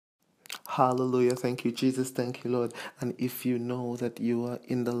Hallelujah. Thank you, Jesus. Thank you, Lord. And if you know that you are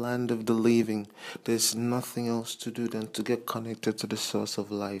in the land of the living, there's nothing else to do than to get connected to the source of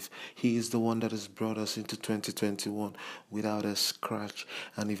life. He is the one that has brought us into 2021 without a scratch.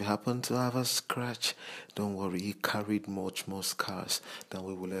 And if you happen to have a scratch, don't worry. He carried much more scars than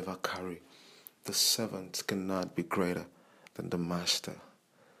we will ever carry. The servant cannot be greater than the master.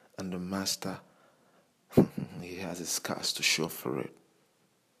 And the master, he has his scars to show for it.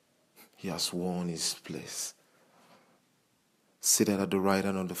 He has won his place. Seated at the right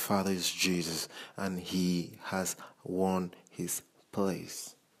hand of the Father is Jesus, and he has won his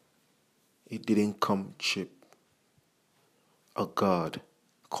place. It didn't come cheap. A God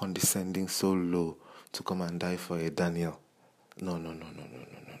condescending so low to come and die for a Daniel. No.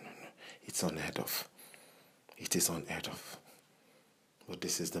 It's unheard of. It is unheard of. But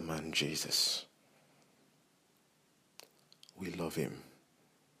this is the man Jesus. We love him.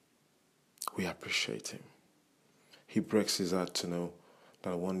 We appreciate him. He breaks his heart to know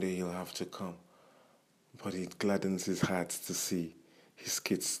that one day he'll have to come. But it gladdens his heart to see his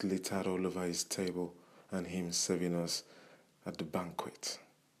kids littered all over his table and him serving us at the banquet.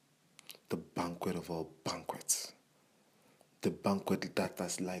 The banquet of all banquets. The banquet that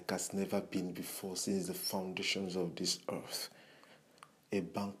has never been before since the foundations of this earth. A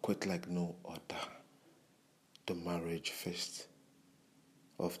banquet like no other. The marriage feast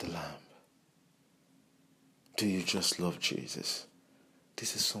of the Lamb. Do you just love Jesus?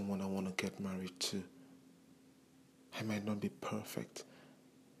 This is someone I want to get married to. I might not be perfect.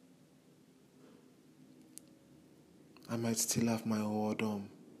 I might still have my whoredom.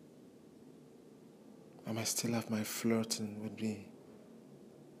 I might still have my flirting with me.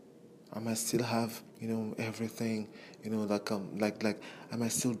 I might still have, everything, like I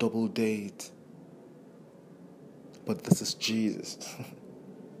might still double date. But this is Jesus.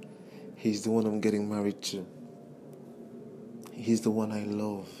 He's the one I'm getting married to. He's the one I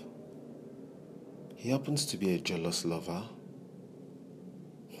love. He happens to be a jealous lover,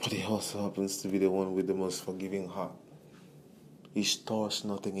 but he also happens to be the one with the most forgiving heart. He stores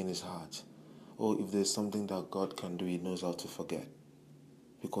nothing in his heart. Oh, if there's something that God can do, he knows how to forget.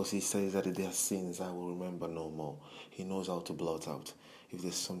 Because he says that if there are sins, I will remember no more. He knows how to blot out. If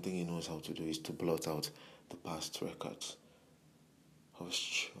there's something he knows how to do, is to blot out the past records of his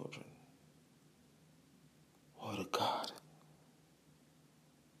children. What a God.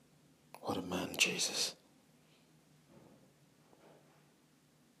 What a man, Jesus.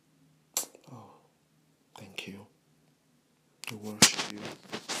 Oh, thank you. We worship you.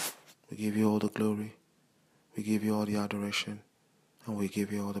 We give you all the glory. We give you all the adoration. And we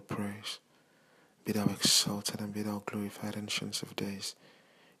give you all the praise. Be thou exalted and be thou glorified, ancients of days.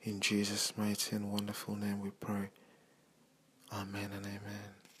 In Jesus' mighty and wonderful name we pray. Amen and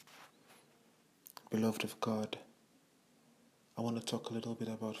amen. Beloved of God, I want to talk a little bit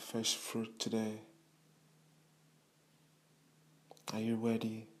about first fruit today. Are you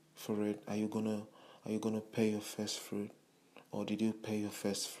ready for it? Are you gonna pay your first fruit? Or did you pay your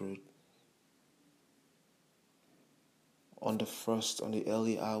first fruit? On the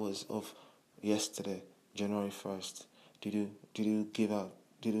early hours of yesterday, January 1st, did you give out?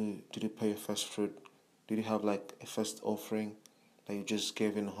 Did you pay your first fruit? Did you have like a first offering that you just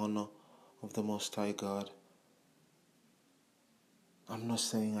gave in honor of the Most High God? I'm not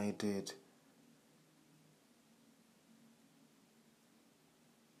saying I did.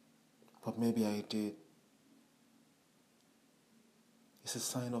 But maybe I did. It's a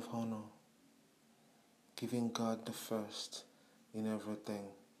sign of honor. Giving God the first in everything.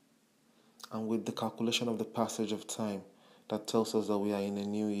 And with the calculation of the passage of time that tells us that we are in a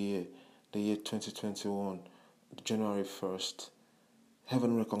new year, the year 2021, January 1st,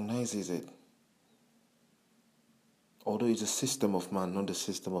 heaven recognizes it. Although it's a system of man, not the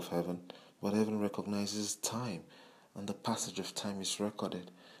system of heaven, but heaven recognizes time. And the passage of time is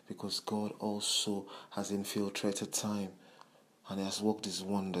recorded because God also has infiltrated time and he has worked his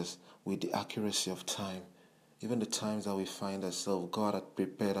wonders with the accuracy of time. Even the times that we find ourselves, God had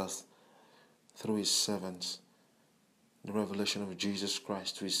prepared us through his servants. The revelation of Jesus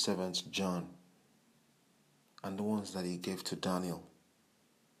Christ to his servants, John, and the ones that he gave to Daniel.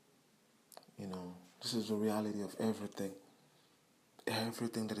 This is the reality of everything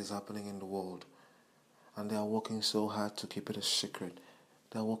that is happening in the world. And they are working so hard to keep it a secret.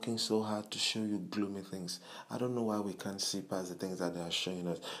 They are working so hard to show you gloomy things. I don't know why we can't see past the things that they are showing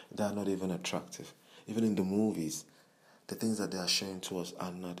us. They are not even attractive. Even in the movies, the things that they are showing to us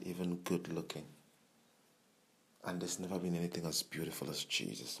are not even good looking. And there's never been anything as beautiful as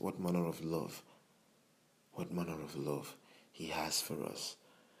Jesus. What manner of love he has for us.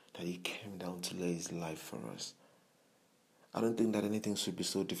 that he came down to lay his life for us. I don't think that anything should be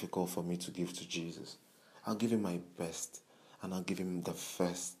so difficult for me to give to Jesus. I'll give him my best, and I'll give him the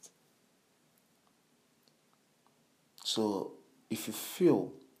first. So if you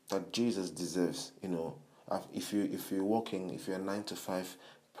feel that Jesus deserves, if you're working, if you're a 9 to 5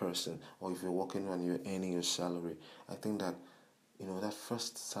 person, or if you're working when you're earning your salary, I think that that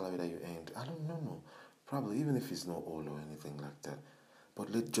first salary that you earned, I don't know, probably even if it's not all or anything like that, but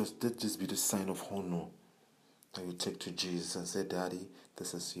let just be the sign of honor that you take to Jesus and say, Daddy,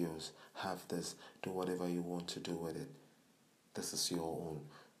 this is yours. Have this. Do whatever you want to do with it. This is your own.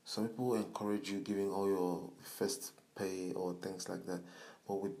 Some people encourage you giving all your first pay or things like that.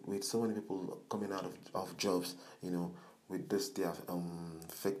 But with so many people coming out of jobs, with this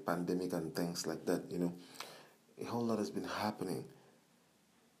fake pandemic and things like that, a whole lot has been happening.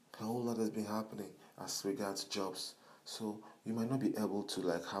 A whole lot has been happening as regards jobs. So you might not be able to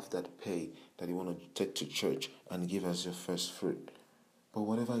have that pay that you want to take to church and give as your first fruit. But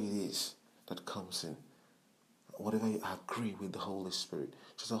whatever it is that comes in, whatever you agree with the Holy Spirit,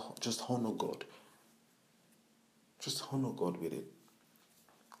 just honor God. Just honor God with it.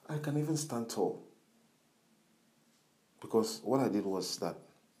 I can even stand tall. Because what I did was that,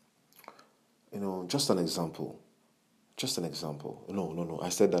 just an example. No. I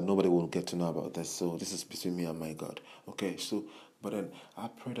said that nobody will get to know about this. So this is between me and my God. Okay, but then I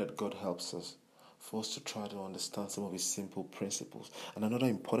pray that God helps us for us to try to understand some of his simple principles. And another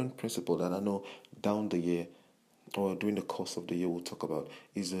important principle that I know down the year or during the course of the year we'll talk about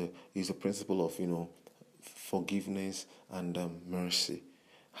is a principle of, forgiveness and mercy.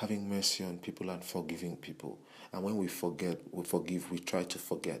 Having mercy on people and forgiving people. And when we forgive, we try to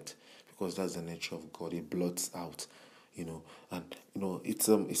forget, because that's the nature of God. It blots out,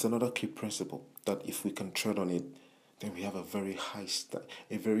 it's another key principle that if we can tread on it, then we have a very high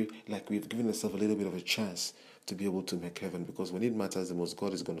we've given ourselves a little bit of a chance to be able to make heaven, because when it matters the most,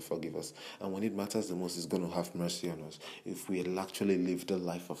 God is going to forgive us, and when it matters the most, He's going to have mercy on us. If we actually live the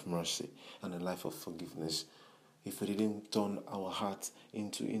life of mercy and a life of forgiveness, if we didn't turn our hearts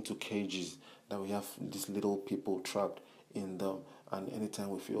into cages that we have these little people trapped in them, and anytime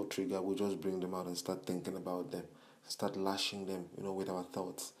we feel triggered, we just bring them out and start thinking about them, start lashing them, with our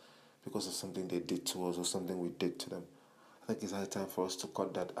thoughts because of something they did to us or something we did to them. I think it's high time for us to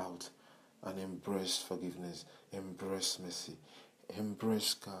cut that out and embrace forgiveness, embrace mercy,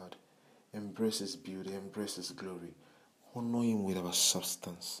 embrace God, embrace His beauty, embrace His glory, honor Him with our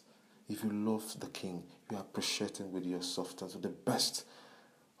substance. If you love the King, you appreciate Him with your substance, with the best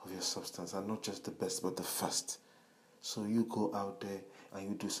of your substance, and not just the best, but the first. So you go out there and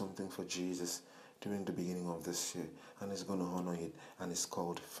you do something for Jesus during the beginning of this year, and He's going to honor it, and it's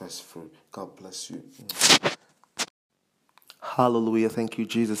called first fruit. God bless you. Hallelujah. Thank you,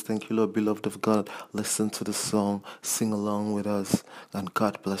 Jesus. Thank you, Lord, beloved of God. Listen to the song. Sing along with us. And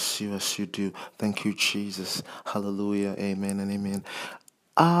God bless you as you do. Thank you, Jesus. Hallelujah. Amen and amen.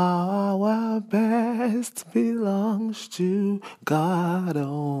 Our best belongs to God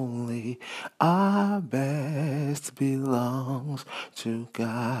only. Our best belongs to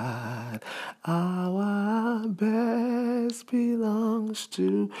God. Our best belongs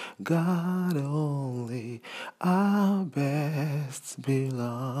to God only. Our best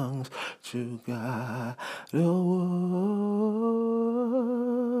belongs to God.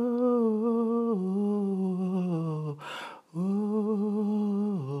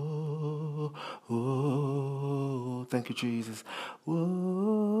 Oh, thank you, Jesus.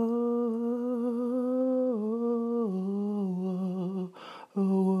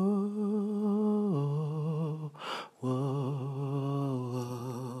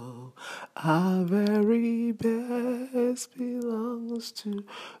 Our very best belongs to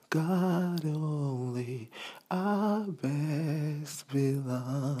God only. Our best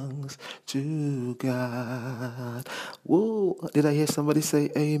belongs to God. Whoa, did I hear somebody say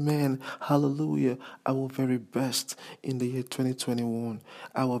amen? Hallelujah. Our very best in the year 2021,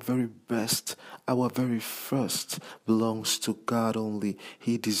 our very best, our very first belongs to God only.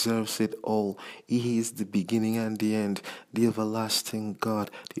 He deserves it all. He is the beginning and the end, the everlasting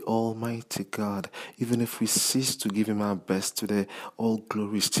God, the Almighty God. Even if we cease to give Him our best today, all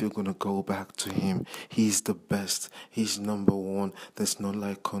glory is still going to go back to Him. He is the best. He's number one. There's none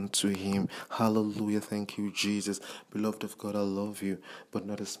like unto Him. Hallelujah. Thank you, Jesus. Beloved of God, I love you, but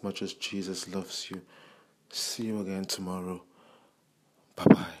not as much as Jesus loves you. See you again tomorrow.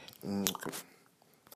 Bye-bye.